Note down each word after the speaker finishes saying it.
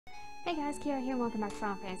Hey guys, Kira here, and welcome back to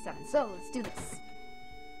Final Fantasy VII. So, let's do this.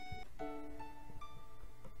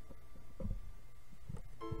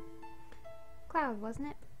 Cloud, wasn't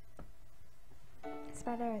it? It's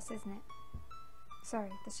about Eris, isn't it? Sorry,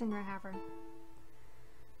 the Shinra have her.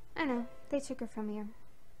 I know, they took her from here.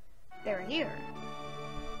 They're here.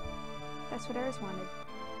 That's what Eris wanted.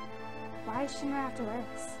 Why is Shinra after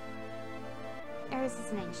Eris? Eris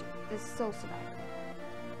is an ancient, the sole survivor.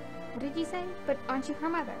 What did you say? But aren't you her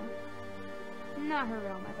mother? Not her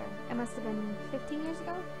real mother. It must have been 15 years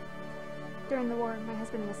ago? During the war, my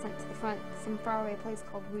husband was sent to the front, some faraway place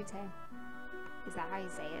called Rute. Is that how you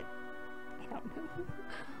say it? I don't know.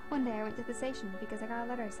 One day I went to the station because I got a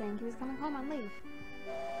letter saying he was coming home on leave.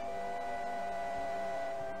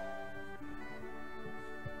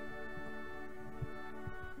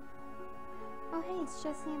 Oh hey, it's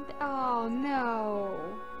Jesse and oh no!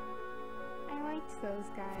 I liked those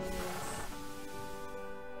guys.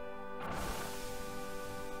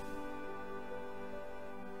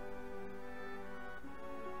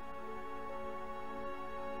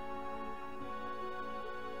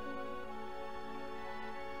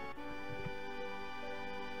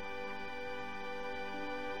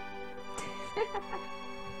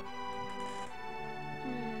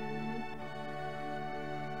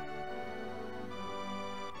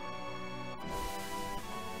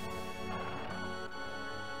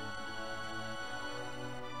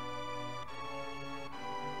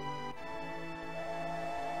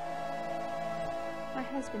 My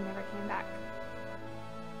husband never came back.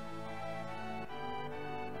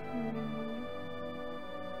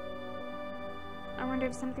 I wonder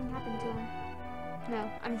if something happened to him. No,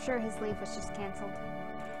 I'm sure his leave was just cancelled.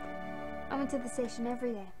 I went to the station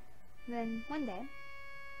every day. Then, one day...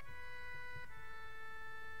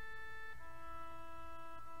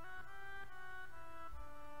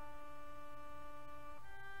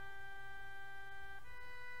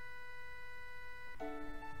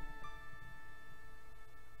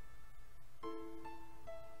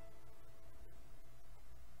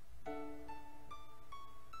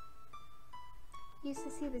 used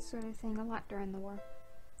to see this sort of thing a lot during the war.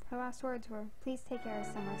 Her last words were, "Please take Eris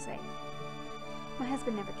somewhere safe." My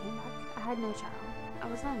husband never came back. I had no child. I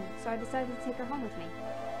was lonely, so I decided to take her home with me.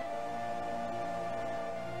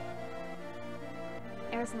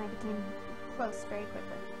 Eris and I became close very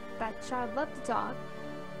quickly. That child loved to talk.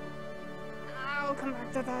 I'll come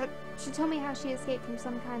back to that. She told me how she escaped from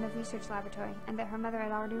some kind of research laboratory, and that her mother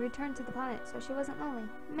had already returned to the planet, so she wasn't lonely.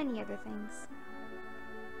 Many other things.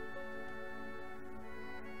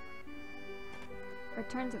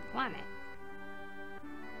 Return to the planet?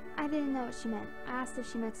 I didn't know what she meant. I asked if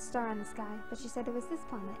she meant a star in the sky, but she said it was this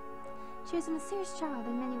planet. She was a mysterious child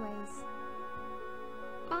in many ways.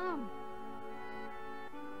 Mom!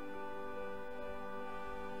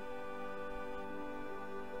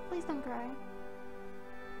 Please don't cry.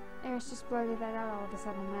 Eris just blurted that out all of a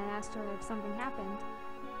sudden when I asked her if something happened.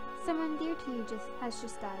 Someone dear to you has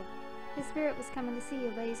just died. His spirit was coming to see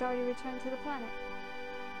you, but he's already returned to the planet.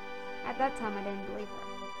 At that time, I didn't believe her.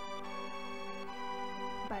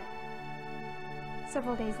 But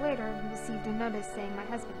several days later, we received a notice saying my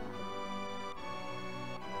husband died.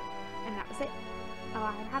 And that was it. A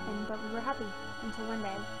lot had happened, but we were happy until one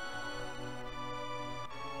day.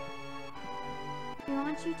 We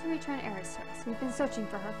want you to return Eris to us. We've been searching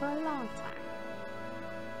for her for a long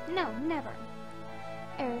time. No, never.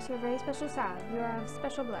 Eris, you're a very special child. You are of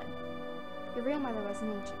special blood. Your real mother was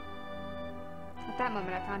an ancient. At that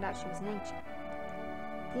moment, I found out she was an ancient.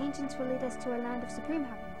 The ancients will lead us to a land of supreme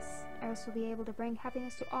happiness. Eris will be able to bring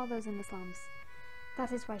happiness to all those in the slums.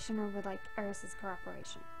 That is why Shinra would like Eris's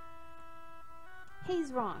cooperation.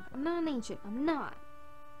 He's wrong. I'm not an ancient. I'm not.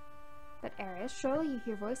 But Eris, surely you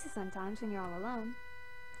hear voices sometimes when you're all alone.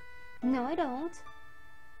 No, I don't.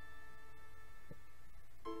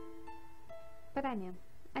 But I knew.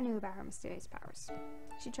 I knew about her mysterious powers.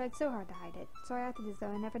 She tried so hard to hide it, so I acted as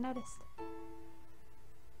though I never noticed.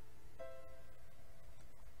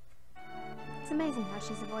 It's amazing how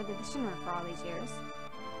she's avoided the Shinra for all these years.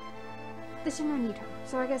 The Shinra need her,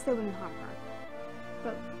 so I guess they wouldn't harm her.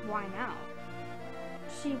 But why now?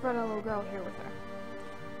 She brought a little girl here with her.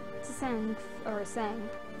 Sang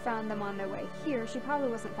found them on their way here. She probably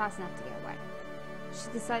wasn't fast enough to get away. She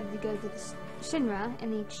decided to go to the Shinra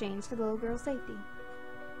in the exchange for the little girl's safety.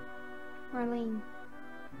 Marlene.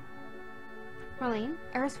 Marlene?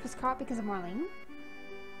 Eris was caught because of Marlene?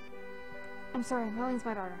 I'm sorry, Marlene's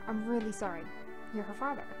my daughter. I'm really sorry. You're her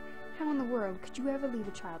father. How in the world could you ever leave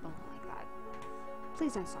a child alone like that?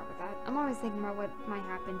 Please don't start with that. I'm always thinking about what might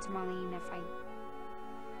happen to Marlene if I...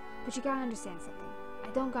 But you gotta understand something. I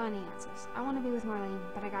don't got any answers. I want to be with Marlene,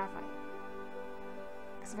 but I gotta fight.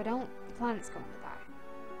 Because if I don't, the planet's going to die.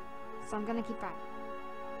 So I'm gonna keep fighting.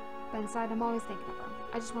 But inside, I'm always thinking of her.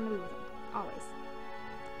 I just want to be with her. Always.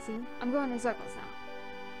 See? I'm going in circles now.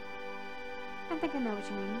 I think I know what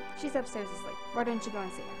you mean. She's upstairs asleep. Why don't you go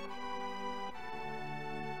and see her?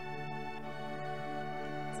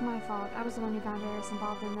 It's my fault. I was the one who got Eris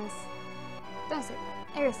involved in this. Don't say that.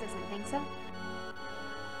 Eris doesn't think so.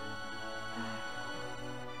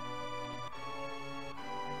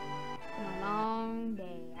 Been a long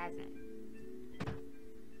day, hasn't it?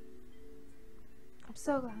 I'm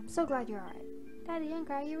so glad you're alright. Daddy, don't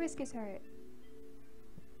cry. Your wrist is hurt.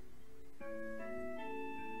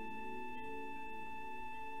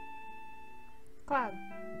 Cloud,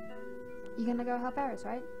 you gonna go help Eris,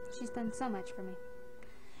 right? She's done so much for me.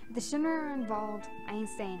 If the Shinra are involved, I ain't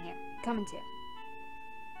staying here. Coming too.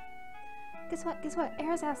 Guess what?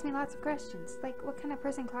 Eris asked me lots of questions. Like, what kind of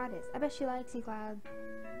person Cloud is. I bet she likes you, Cloud.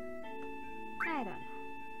 I don't know.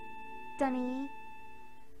 Dummy.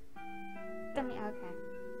 Dummy, okay.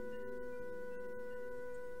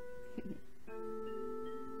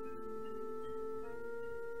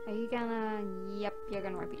 Are you gonna... Yep, you're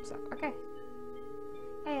gonna repeat yourself. Okay.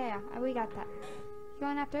 Yeah, we got that. You're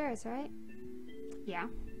going after Eris, right? Yeah.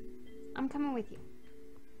 I'm coming with you.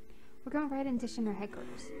 We're going right into Shinra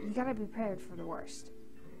headquarters. You gotta be prepared for the worst.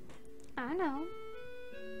 I know.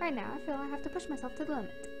 Right now, I feel I have to push myself to the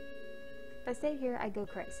limit. If I stay here, I go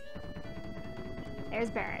crazy. There's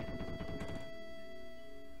Barrett.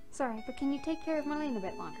 Sorry, but can you take care of Marlene a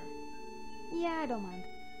bit longer? Yeah, I don't mind.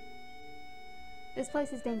 This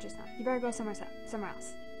place is dangerous now. You better go somewhere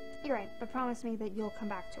else. You're right, but promise me that you'll come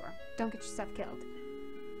back to her. Don't get yourself killed.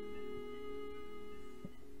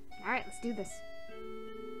 Alright, let's do this.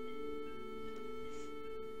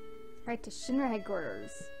 Right to Shinra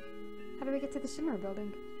headquarters. How do we get to the Shinra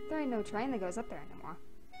building? There ain't no train that goes up there anymore.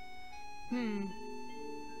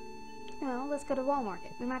 Well, let's go to Wall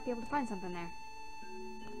Market. We might be able to find something there.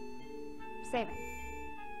 Save it.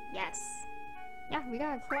 Yes. Yeah, we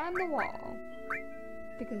gotta climb the wall.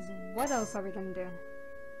 Because what else are we gonna do?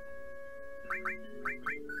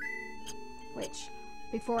 Which,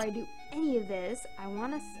 before I do any of this, I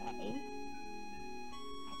want to say I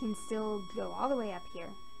can still go all the way up here,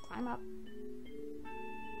 climb up.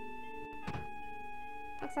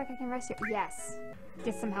 Looks like I can rest here. Yes,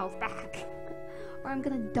 get some health back. Or I'm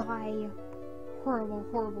gonna die horrible,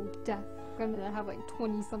 horrible death. I'm gonna have like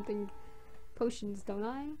 20-something potions, don't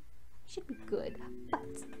I? Should be good,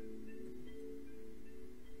 but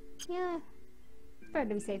yeah, better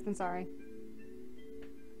to be safe than sorry.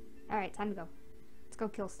 Alright, time to go. Let's go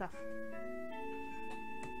kill stuff.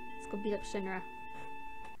 Let's go beat up Shinra.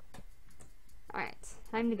 Alright,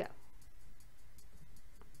 time to go.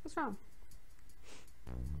 What's wrong?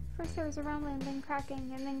 First there was a rumbling, then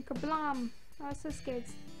cracking, and then kablam! I was so scared.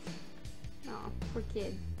 Aw, poor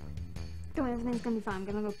kid. Come on, everything's gonna be fine. I'm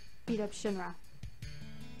gonna go beat up Shinra.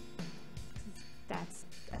 That's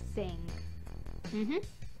a thing.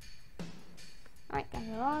 Alright, gotta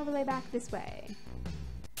go all the way back this way.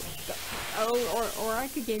 Go. Oh, or I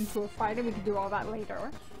could get into a fight and we could do all that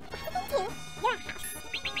later. What do? You're a house.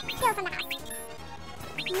 Steal from the house.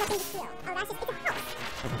 Nothing to steal. Oh, that's just, it's a house.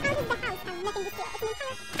 How does the house have nothing to steal? It's an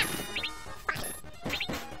entire house. Fine.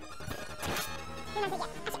 You're not there yet. Actually, I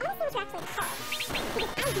want to see what you're actually called.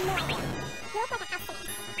 Because I have no idea. You look like a house to me.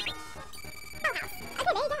 Oh, house.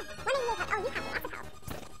 Okay, there you go. One in the house. Oh, you have lots of house.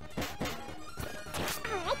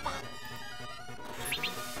 Alright then.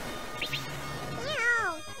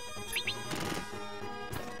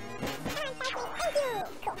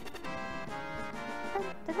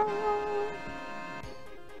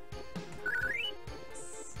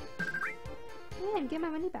 And get my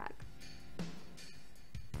money back.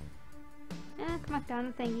 Come on, down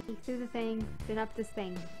the thingy, through the thing, then up this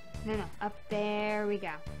thing. No, up there we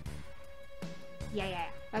go. Yeah,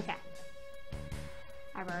 okay.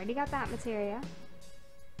 I've already got that materia.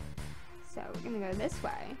 So we're gonna go this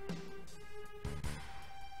way.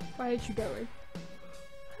 Why aren't you going?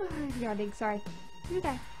 Yawning, sorry.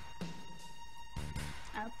 Okay.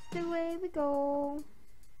 Up the way we go.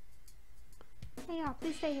 Hey y'all,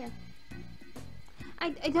 please stay here.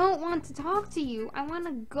 I don't want to talk to you. I want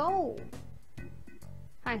to go.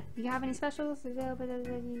 Hi, you have any specials? I'd have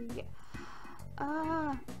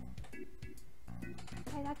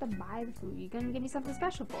to buy the food. You're gonna give me something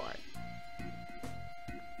special for it.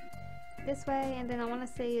 This way, and then I want to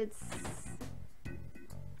say it's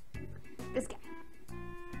this guy.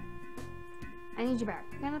 I need your berry.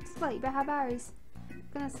 You're gonna have to split. You better have berries. You're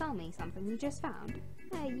gonna sell me something you just found.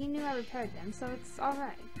 Hey, you knew I repaired them, so it's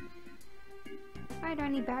alright. Why do I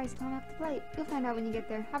need batteries coming off the plate? You'll find out when you get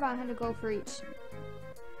there. How about 100 gold for each?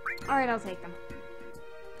 Alright, I'll take them.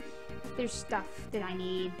 There's stuff that I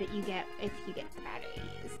need that you get if you get the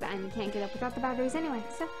batteries. Then you can't get up without the batteries anyway,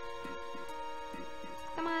 so...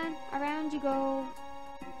 Come on, around you go.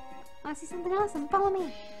 Wanna see something awesome? Follow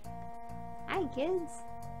me! Hi, kids.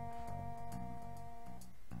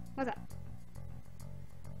 What's up?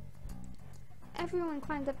 Everyone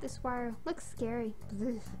climbed up this wire. Looks scary.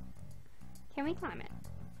 Blech. Can we climb it?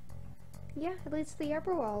 Yeah, it leads to the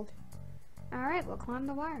upper world. Alright, we'll climb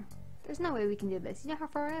the wire. There's no way we can do this. You know how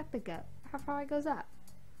far up it goes? How far it goes up?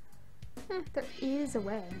 There is a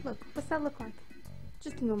way. Look, what's that look like?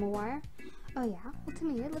 Just a normal wire. Oh yeah? Well, to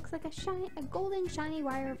me it looks like a golden shiny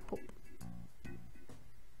wire of hope.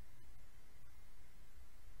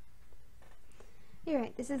 You're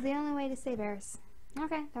right, this is the only way to save Eris.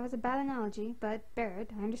 Okay, that was a bad analogy, but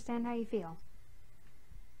Barrett, I understand how you feel.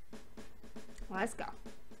 Let's go.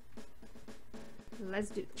 Let's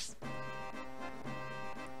do this.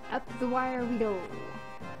 Up the wire we go.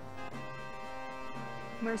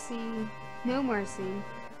 Mercy. No mercy.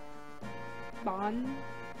 Bond.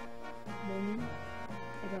 Bond.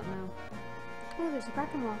 I don't know. Oh, there's a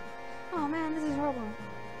cracking wall. Oh man, this is horrible.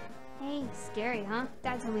 Hey, scary, huh?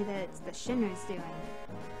 Dad told me that it's the Shinra's doing.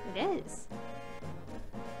 It is.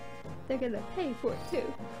 They're gonna pay for it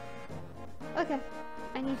too. Okay.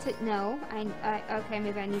 I need to... No. Okay,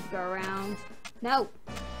 maybe I need to go around. No!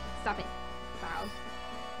 Stop it. Wow.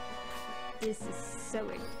 This is so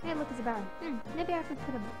weird. Hey, look, it's a battery. Maybe I could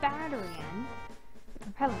put a battery in. The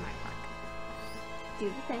propeller might work. Do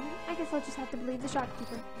the thing. I guess I'll just have to believe the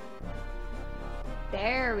shopkeeper.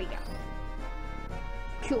 There we go.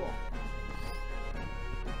 Cool.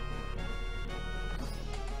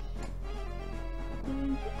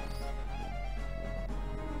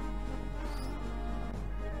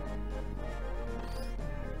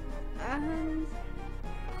 And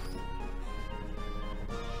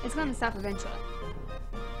it's gonna stop eventually.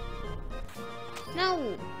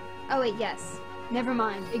 No! Oh wait, yes. Never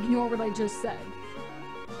mind. Ignore what I just said.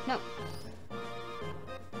 No.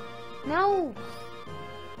 No!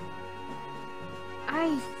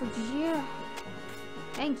 I forget.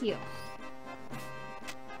 Thank you.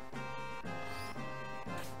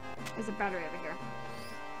 There's a battery over here.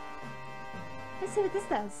 Let's see what this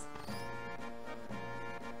does.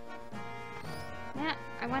 Yeah,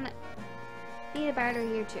 I wanna need a battery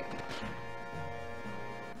here too.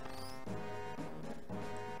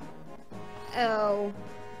 Oh.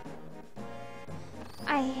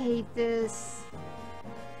 I hate this.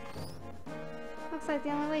 Looks like the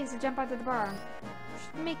only way is to jump onto the bar.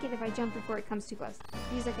 Should make it if I jump before it comes too close.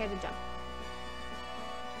 Use okay to jump.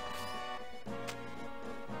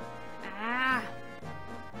 Ah!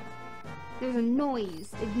 There's a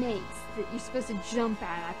noise it makes that you're supposed to jump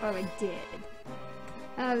at. I thought I did.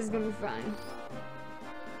 Oh, this is gonna be fun.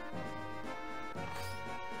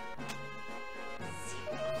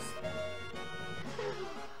 Seriously?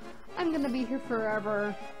 I'm gonna be here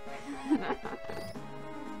forever.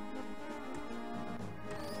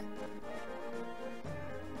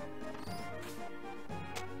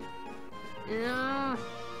 Ugh,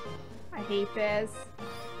 I hate this.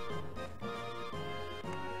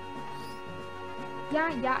 Yeah,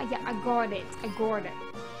 I got it.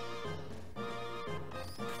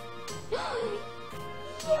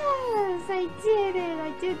 Yes, I did it!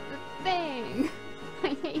 I did the thing! I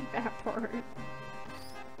hate that part.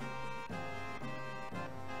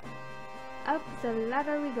 Up the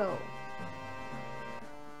ladder we go.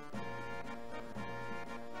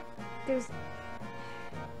 There's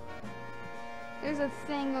a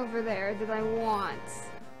thing over there that I want.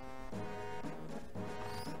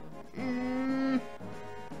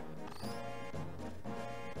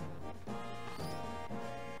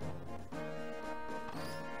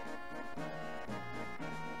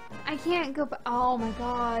 I can't go back. Oh my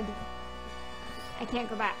god. I can't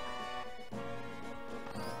go back.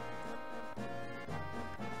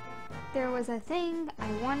 There was a thing.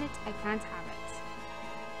 I want it. I can't have it.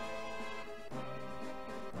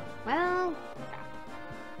 Well, crap.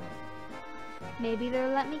 Maybe they'll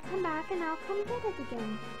let me come back and I'll come get it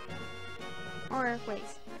again. Or, wait.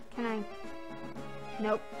 Can I?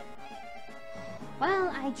 Nope. Well,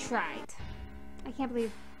 I tried. I can't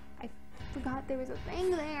believe I forgot there was a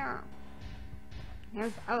thing there.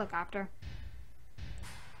 There's the helicopter.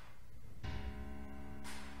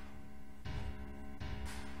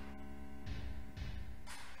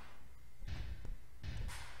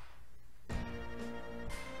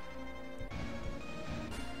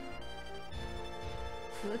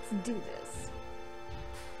 Let's do this.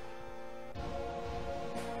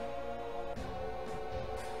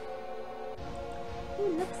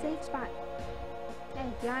 safe spot. Hey,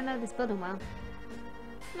 yeah, I know this building well.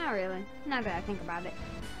 Not really. Now that I think about it.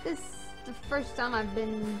 This is the first time I've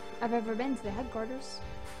ever been to the headquarters.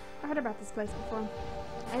 I heard about this place before.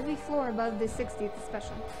 Every floor above the 60th is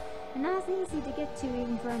special. And not as easy to get to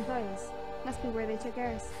even for employees. Must be where they took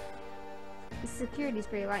ours. The security's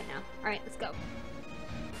pretty light now. Alright, let's go.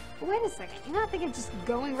 But wait a second, you're not thinking of just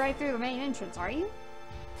going right through the main entrance, are you?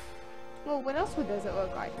 Well, what else does it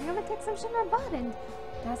look like? You're gonna take some Shinra butt, and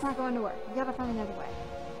that's not going to work. We gotta find another way.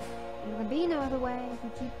 There's gonna be no other way. If we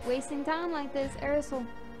keep wasting time like this, Eris will...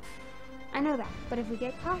 I know that, but if we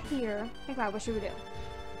get caught here, think about what should we do?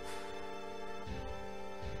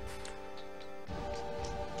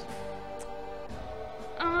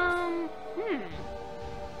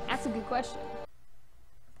 That's a good question.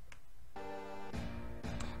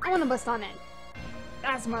 I wanna bust on in.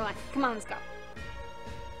 That's more like it. Come on, let's go.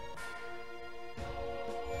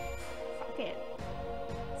 Fuck it.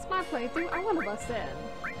 It's my playthrough. I wanna bust in.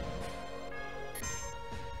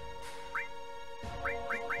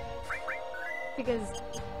 Because,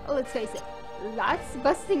 oh, let's face it,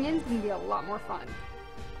 busting in can be a lot more fun.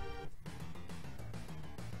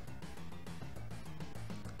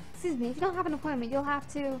 Excuse me, if you don't have an appointment, you'll have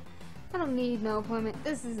to... I don't need no appointment.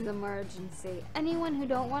 This is an emergency. Anyone who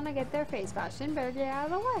don't want to get their face bashed in better get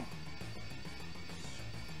out of the way.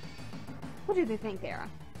 What do they think they are?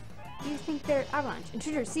 Do you think they're Avalanche?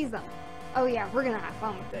 Intruder sees them. Oh yeah, we're gonna have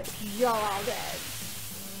fun with this. Y'all all dead.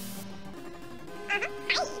 Hey guys,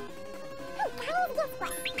 guess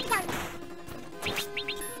what?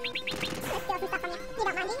 Let's steal some stuff from you. You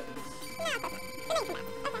don't mind, do you? No, of course not. The name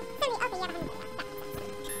come out. Okay, yeah, behind the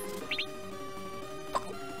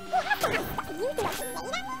you have some stuff you threw a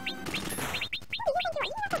grenade at me? Who do you think you are?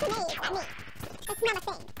 You have a grenade at me. That's not a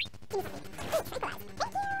thing. Give me something. Please, tranquilize.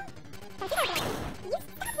 Thank you. Don't you know grenade? You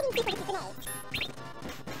stop hitting people with your grenades.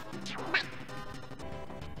 Bye.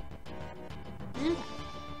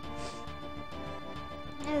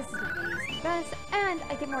 This is not going to be the best, and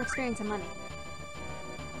I get more experience and money.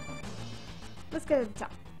 Let's go to the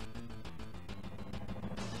top.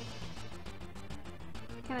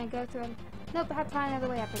 Can I go through it? Nope, I have to find another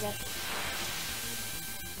way up, I guess.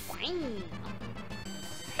 Bang!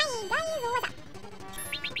 Hey guys, what's up?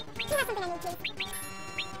 Do you have something I need, please?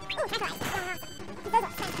 Ooh, tranquilize. Oh, awesome. Those are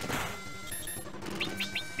tranquilize.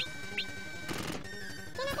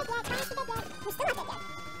 You're not dead yet. Try not to get dead. You're still not dead yet.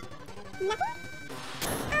 Nothing?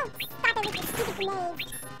 Oh, stop it with your stupid grenades.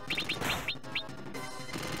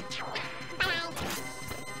 Bye-bye.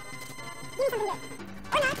 Give me something good.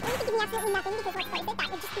 Or not, or you could give me absolutely nothing because let's face it, that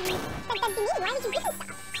would just be... That'd be mean. Why would you give me stuff?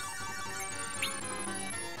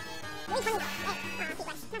 Really funny though. Hey, keep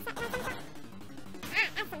lunch. No, stop.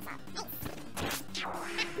 Have some salt. Nice.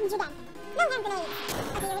 You're dead. No hand grenades.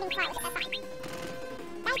 Okay, you're hitting far with it, that's fine.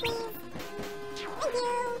 Bye, please. Thank you.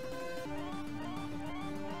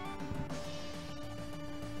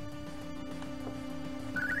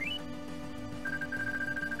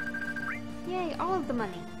 Yay, all of the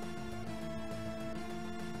money.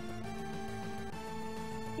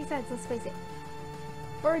 Besides, let's face it,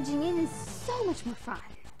 foraging in is so much more fun.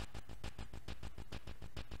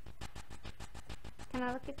 Can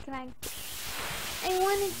I look at, I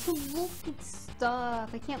wanted to look at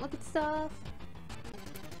stuff. I can't look at stuff.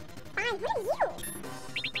 Fine, what are you?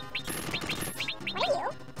 What are you?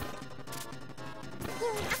 You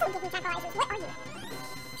also give me tranquilizers. What are you?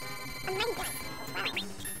 A mighty gun. Wow.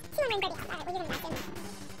 230 health. Alright, well, you're gonna die soon.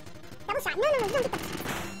 Double shot. No, you don't get that.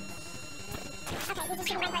 Okay, you're just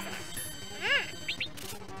shooting one person. Ah.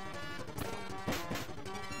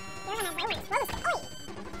 You're gonna go and explode this. Oi!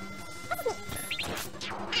 What's this mean?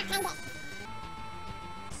 Ah, I'm dead.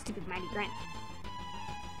 Stupid mighty Grant.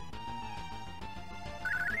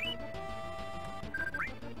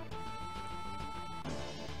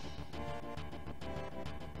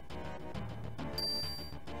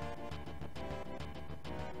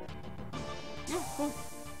 Oh, cool.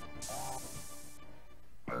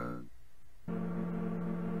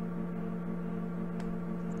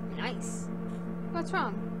 Nice. What's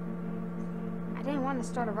wrong? I didn't want to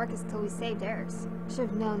start a ruckus until we saved Eris. I should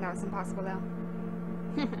have known that was impossible, though.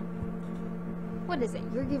 What is it?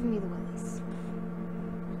 You're giving me the willies.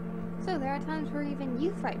 So there are times where even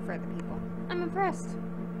you fight for other people. I'm impressed.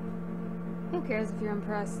 Who cares if you're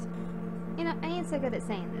impressed? You know, I ain't so good at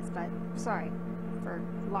saying this, but sorry for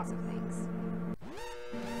lots of things.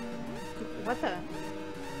 What the?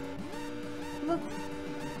 Look.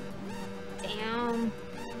 Damn.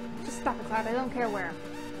 Just stop it, Cloud. I don't care where.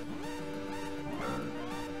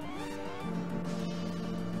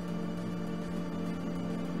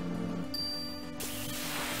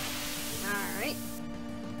 Alright.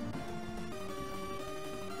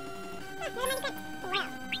 Never mind again. Well,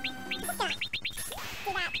 just gonna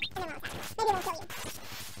do that, and then we'll attack. Maybe it won't kill you.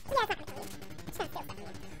 Yeah, it's not gonna kill you. It's gonna steal stuff from you.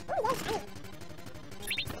 Ooh, yay, shiny.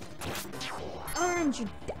 Aren't you?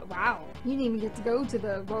 Wow, you didn't even get to go to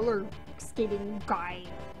the roller skating guy.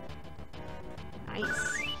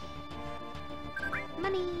 Nice.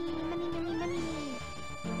 Money, money, money, money.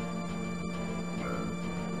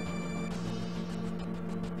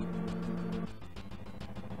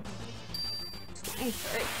 Nice,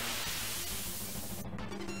 right?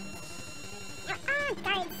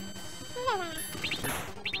 Guards.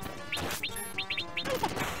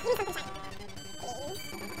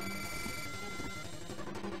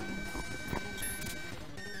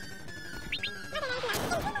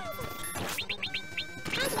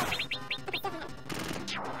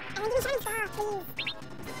 Give me something shiny. Please.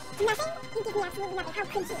 Nothing? You give me absolutely nothing. How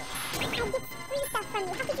could you? I get free stuff from you.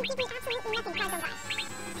 How could you give me absolutely nothing? Please don't die.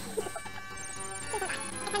 Please don't die.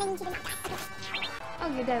 I kinda need you to not die. Okay. Oh,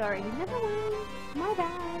 you're dead already. Never mind. My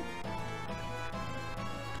bad.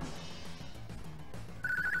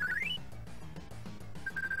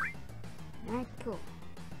 Alright, cool.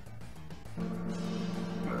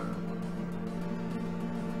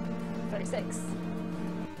 $36.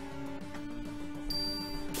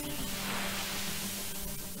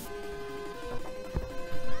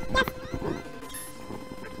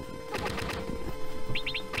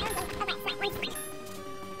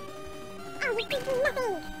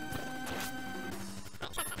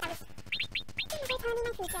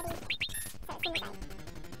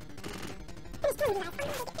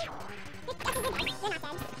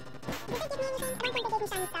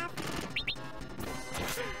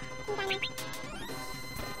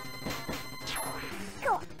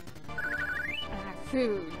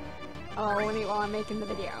 Food. Oh, only while I'm making the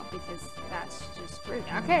video, because that's just rude.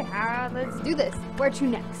 Okay, let's do this. Where to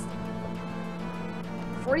next?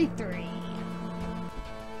 43.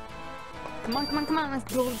 Come on, come on, come on. Let's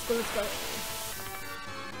go, let's go, let's go.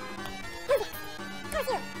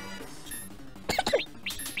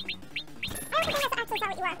 I don't think that's actually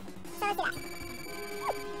what you were. So let's do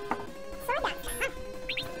that. Sword dance, huh?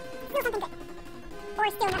 Still something good. Or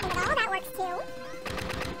still nothing at all, that works too.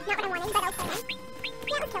 Not what I wanted, but okay then.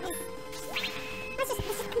 Yeah, let's kill him. Let's just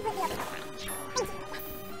completely overkill the guy. Thank you, yes.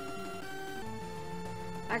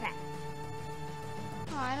 Okay.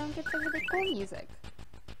 Oh, I don't get the really cool music.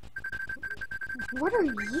 What are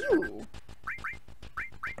you?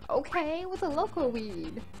 Okay, with a loco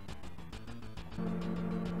weed.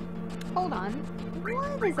 Hold on.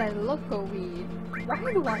 What is a loco weed?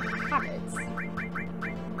 Why do I have it?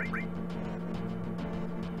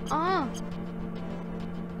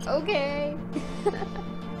 Okay.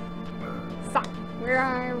 Stop. Where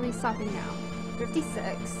are we stopping now?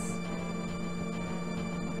 56.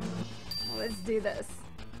 Let's do this.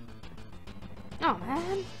 Oh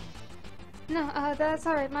man. No, that's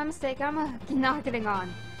alright. My mistake. I'm not getting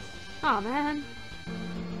on. Oh man.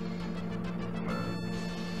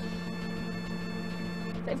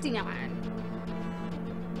 59.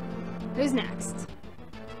 Who's next?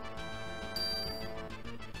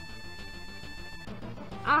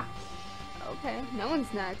 Ah. Okay, no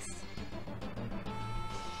one's next.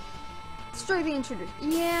 Destroy the intruder.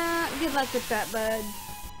 Yeah, good luck with that, bud.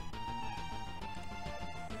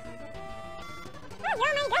 Oh,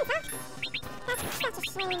 you're my guns, huh? That's such a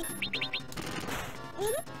shame.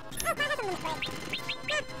 Oh, I have a limit break.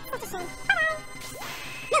 Such a shame. Bye-bye!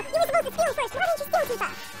 No, you were supposed to steal first. Why didn't you steal, Tifa?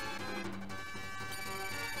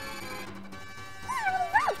 Yeah,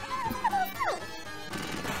 what are you doing? What are you stealing?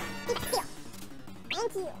 Tifa, steal.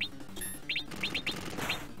 Thank you.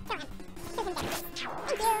 Go ahead. Give him that, please. Thank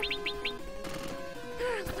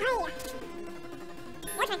you.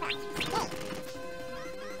 More time for us. Yay.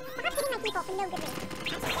 Stop hitting my people for no good reason.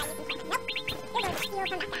 Actually, yeah, you can find them. Nope. You're going to steal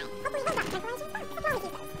from that guy. Hopefully he'll got temporization stuff. What's wrong with you,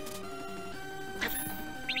 sir? Yes.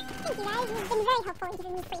 Thank you, guys. You've been very helpful in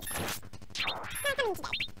keeping me free. Not coming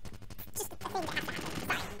today. Just a thing that has to happen.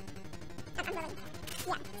 Sorry. I'm really...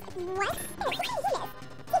 Yeah. What? Hey, who can you do this?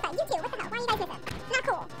 Tifa, you too. What the hell? Why are you guys missing? Not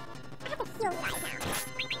cool. I have to heal you guys now.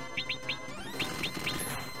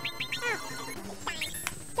 Oh, fine.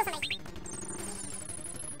 Kill somebody.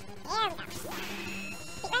 There we go.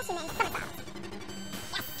 The Russian and somersault.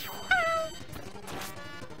 Yes. Bye!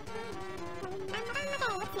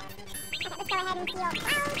 Okay, what's next? Okay, let's go ahead and heal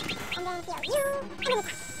Cloud, and then heal you, and then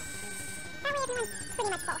attack. That way everyone's pretty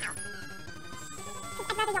much full health. Because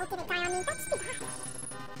I'd rather y'all didn't die on me. That's too bad.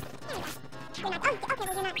 There we go. You're not. Oh, okay,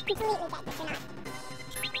 well, you're not completely dead, but you're not.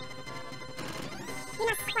 You're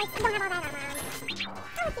not quite. You don't have all that armor on.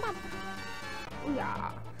 Oh, it's dead.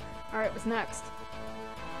 Yeah. Alright, what's next?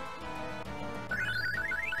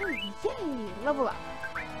 Yay! Level up.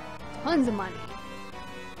 Tons of money.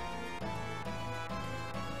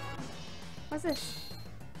 What's this?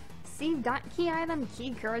 Receive dot key item,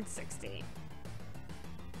 key card 60.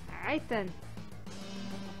 Alright then.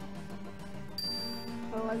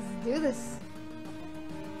 Well, let's do this.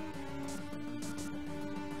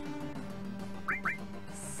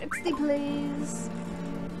 60, please.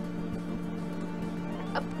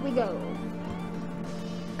 Up we go.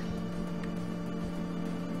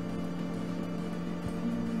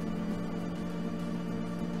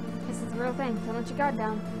 This is the real thing. Don't let your guard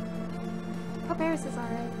down. Hope Paris is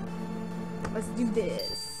alright. Let's do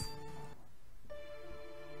this.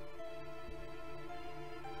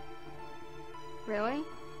 Really?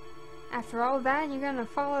 After all that, you're gonna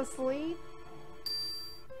fall asleep?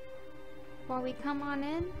 While we come on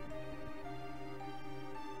in?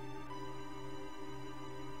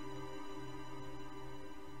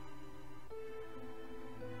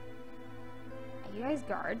 Are you guys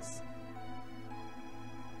guards?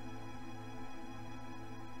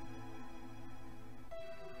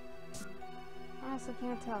 Honestly,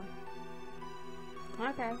 can't tell.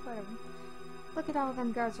 Okay, whatever. Look at all of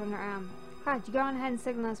them guards running around. Cloud, you go on ahead and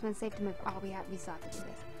signal us when it's safe to move. Oh, we still have to do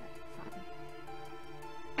this. Okay,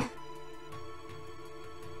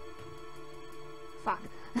 fine. Fuck.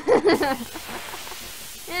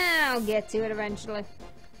 Yeah, I'll get to it eventually.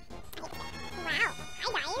 Wow.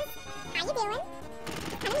 Hi, guys. How you doing?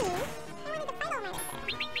 Kind of mean. I wanted to fight all my life.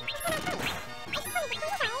 It's kind of funny. I just wanted to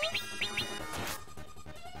play, guys.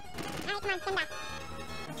 Alright, come on, stand back.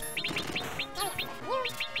 There we go. You.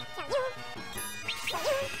 Show you. Show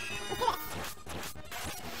you.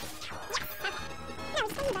 Let's do this. Yes, okay. Now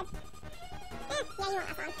it's for you, bud. Yeah, you want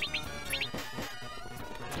that song.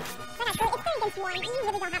 But actually, it's 3 against 1, and you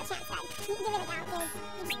really don't have a chance, bud. You really don't.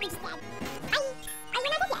 You're just dead. Hi. Oh,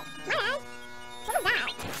 you're not dead yet. My bad. What was that?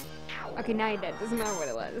 Okay, now you're dead. Doesn't matter what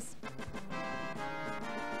it was.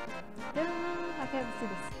 Okay, let's do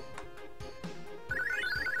this.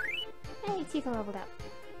 Hey, Tika leveled up.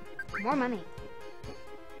 More money.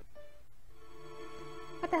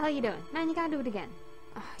 What the hell are you doing? Man, you gotta do it again.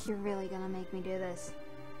 Oh, you're really gonna make me do this.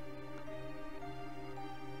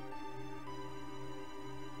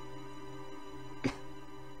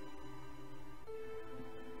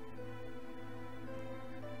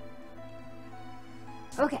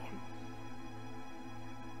 Okay.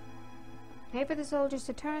 Wait for the soldiers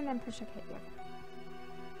to turn, then push okay. Yeah.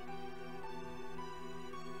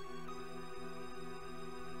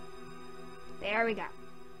 There we go.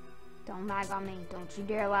 Don't lag on me. Don't you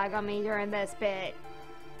dare lag on me during this bit.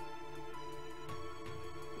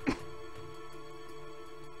 There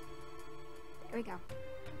we go.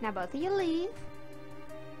 Now both of you leave.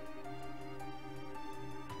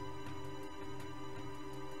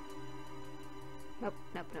 Nope,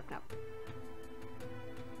 nope, nope, nope.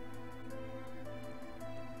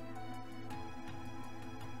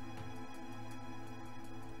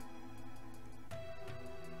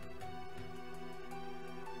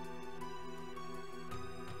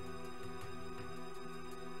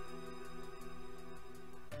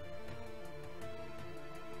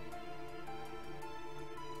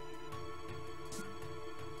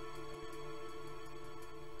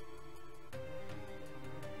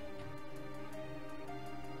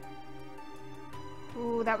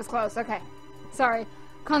 Ooh, that was close. Okay. Sorry.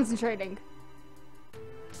 Concentrating.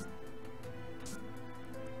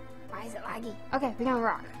 Why is it laggy? Okay, we got a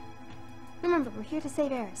rock. Remember, we're here to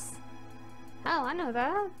save Eris. Oh, I know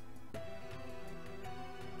that.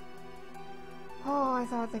 Oh, I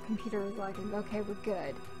thought the computer was lagging. Okay, we're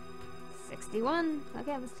good. 61.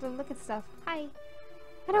 Okay, let's go look at stuff. Hi.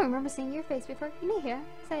 I don't remember seeing your face before. You new here?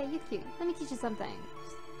 Say, you're cute. Let me teach you some things.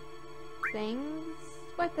 Things?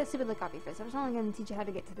 Wipe that stupid lick off your face. I was only going to teach you how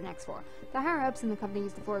to get to the next floor. The higher-ups in the company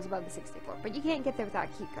use the floors above the 60th floor, but you can't get there without a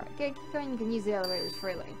key card. Get a key card and you can use the elevators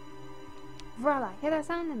freely. Voila! Hear that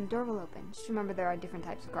sound and the door will open. Just remember there are different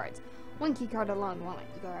types of cards. One key card alone won't let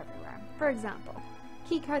you go everywhere. For example,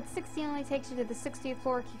 key card 60 only takes you to the 60th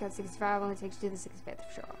floor, key card 65 only takes you to the 65th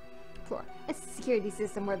floor. It's a security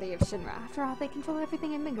system worthy of Shinra. After all, they control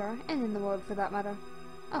everything in Midgar, and in the world for that matter.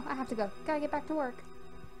 Oh, I have to go. Gotta get back to work.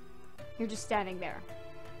 You're just standing there.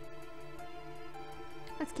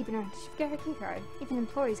 Let's keep it on. She's got her key card. Even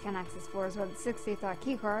employees can't access floors with the 60th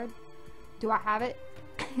key card. Do I have it?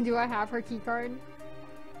 Do I have her key card?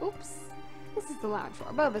 Oops. This is the lounge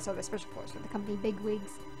floor. Above us are the special floors for the company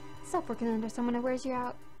bigwigs. Stop working under someone who wears you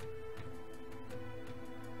out.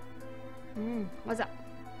 What's up?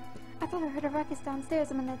 I thought I heard a ruckus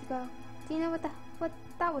downstairs a minute ago. Do you know what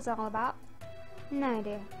that was all about? No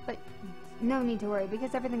idea, but no need to worry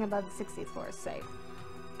because everything above the 60th floor is safe.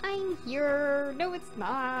 I'm here. No, it's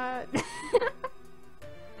not.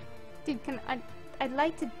 Dude, I'd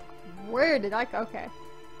like to... Where did I... Okay.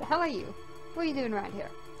 The hell are you? What are you doing around here?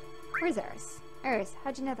 Where's Eris? Eris,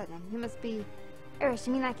 how'd you know that name? You must be... Eris,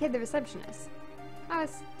 you mean that kid, the receptionist? I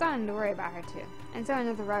was starting to worry about her too. And so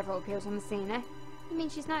another rival appears on the scene, eh? You mean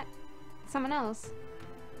she's not... someone else?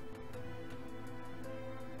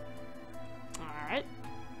 Alright.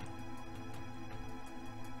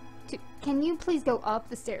 Can you please go up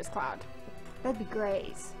the stairs, Cloud? That'd be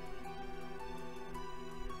great.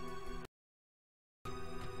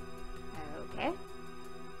 Okay.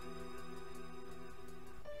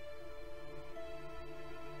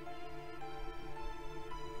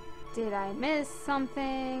 Did I miss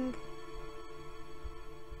something?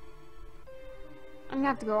 I'm gonna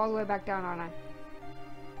have to go all the way back down, aren't I?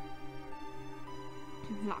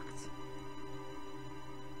 Locked.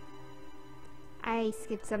 I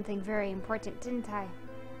skipped something very important, didn't I?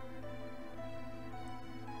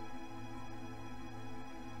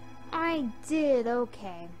 I did,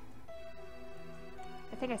 okay.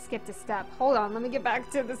 I think I skipped a step. Hold on, let me get back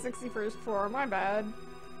to the 61st floor, my bad.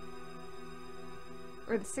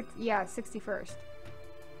 Or the 61st.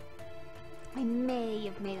 I may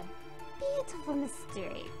have made a beautiful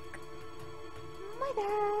mistake. My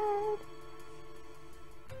bad.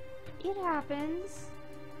 It happens.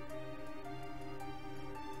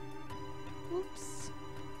 Oops.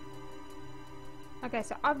 Okay,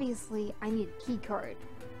 so obviously I need a key card.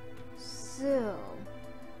 So...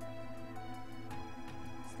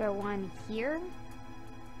 is there one here?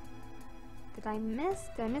 Did I miss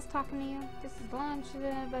talking to you? This is lunch. I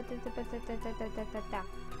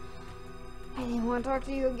didn't want to talk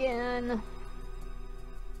to you again.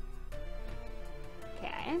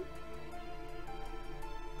 Okay.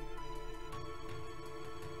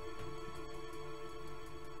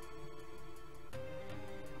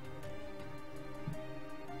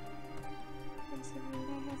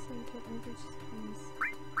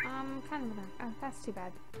 Kind of. Oh, that's too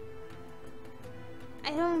bad.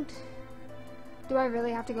 I don't... Do I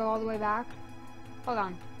really have to go all the way back? Hold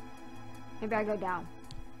on. Maybe I go down.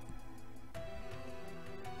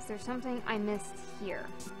 Is there something I missed here?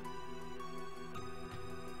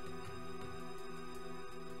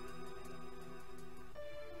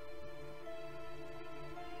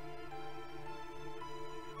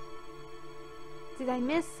 Did I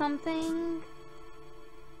miss something?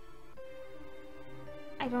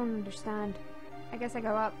 I don't understand. I guess I go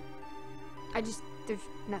up. There's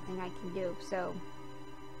nothing I can do, so...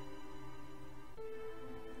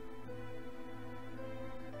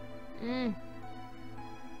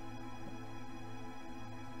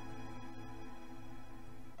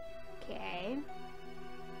 Okay.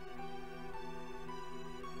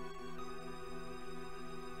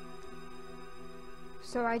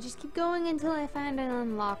 So I just keep going until I find an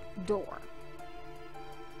unlocked door.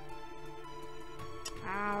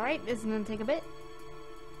 Alright, this is gonna take a bit.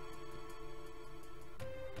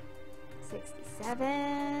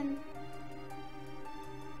 67.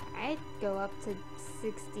 Alright, go up to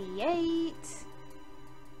 68.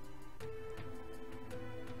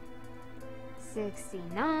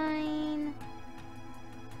 69.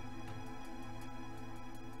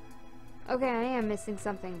 Okay, I am missing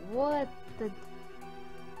something. What the...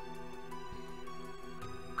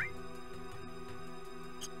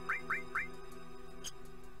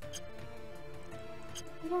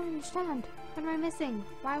 I don't understand. What am I missing?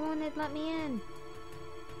 Why won't it let me in?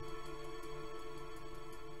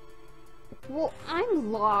 Well,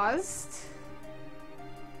 I'm lost.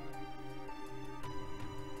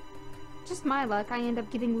 Just my luck, I end up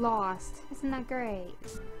getting lost. Isn't that great?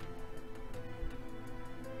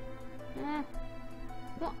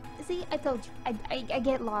 Well, see, I told you. I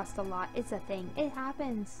get lost a lot. It's a thing. It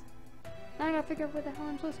happens. Now I gotta figure out where the hell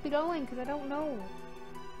I'm supposed to be going, because I don't know.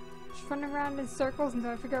 Just running around in circles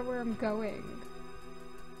until I figure out where I'm going.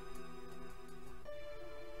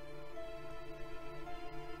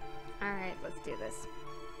 Alright, let's do this.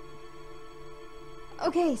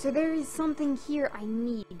 Okay, so there is something here I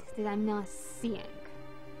need that I'm not seeing.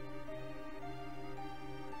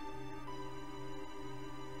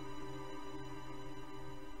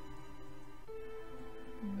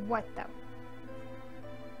 What though?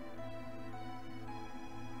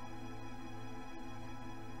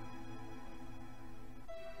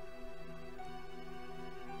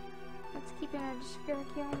 Let's keep it on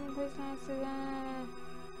security business.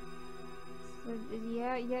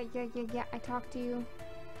 Yeah, I talked to you.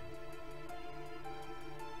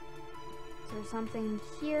 Is there something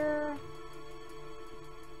here?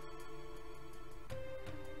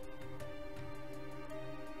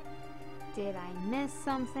 Did I miss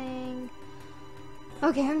something?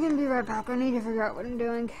 Okay, I'm gonna be right back. I need to figure out what I'm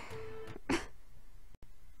doing. I'm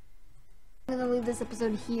gonna leave this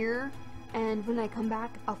episode here, and when I come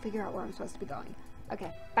back, I'll figure out where I'm supposed to be going.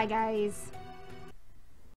 Okay, bye guys.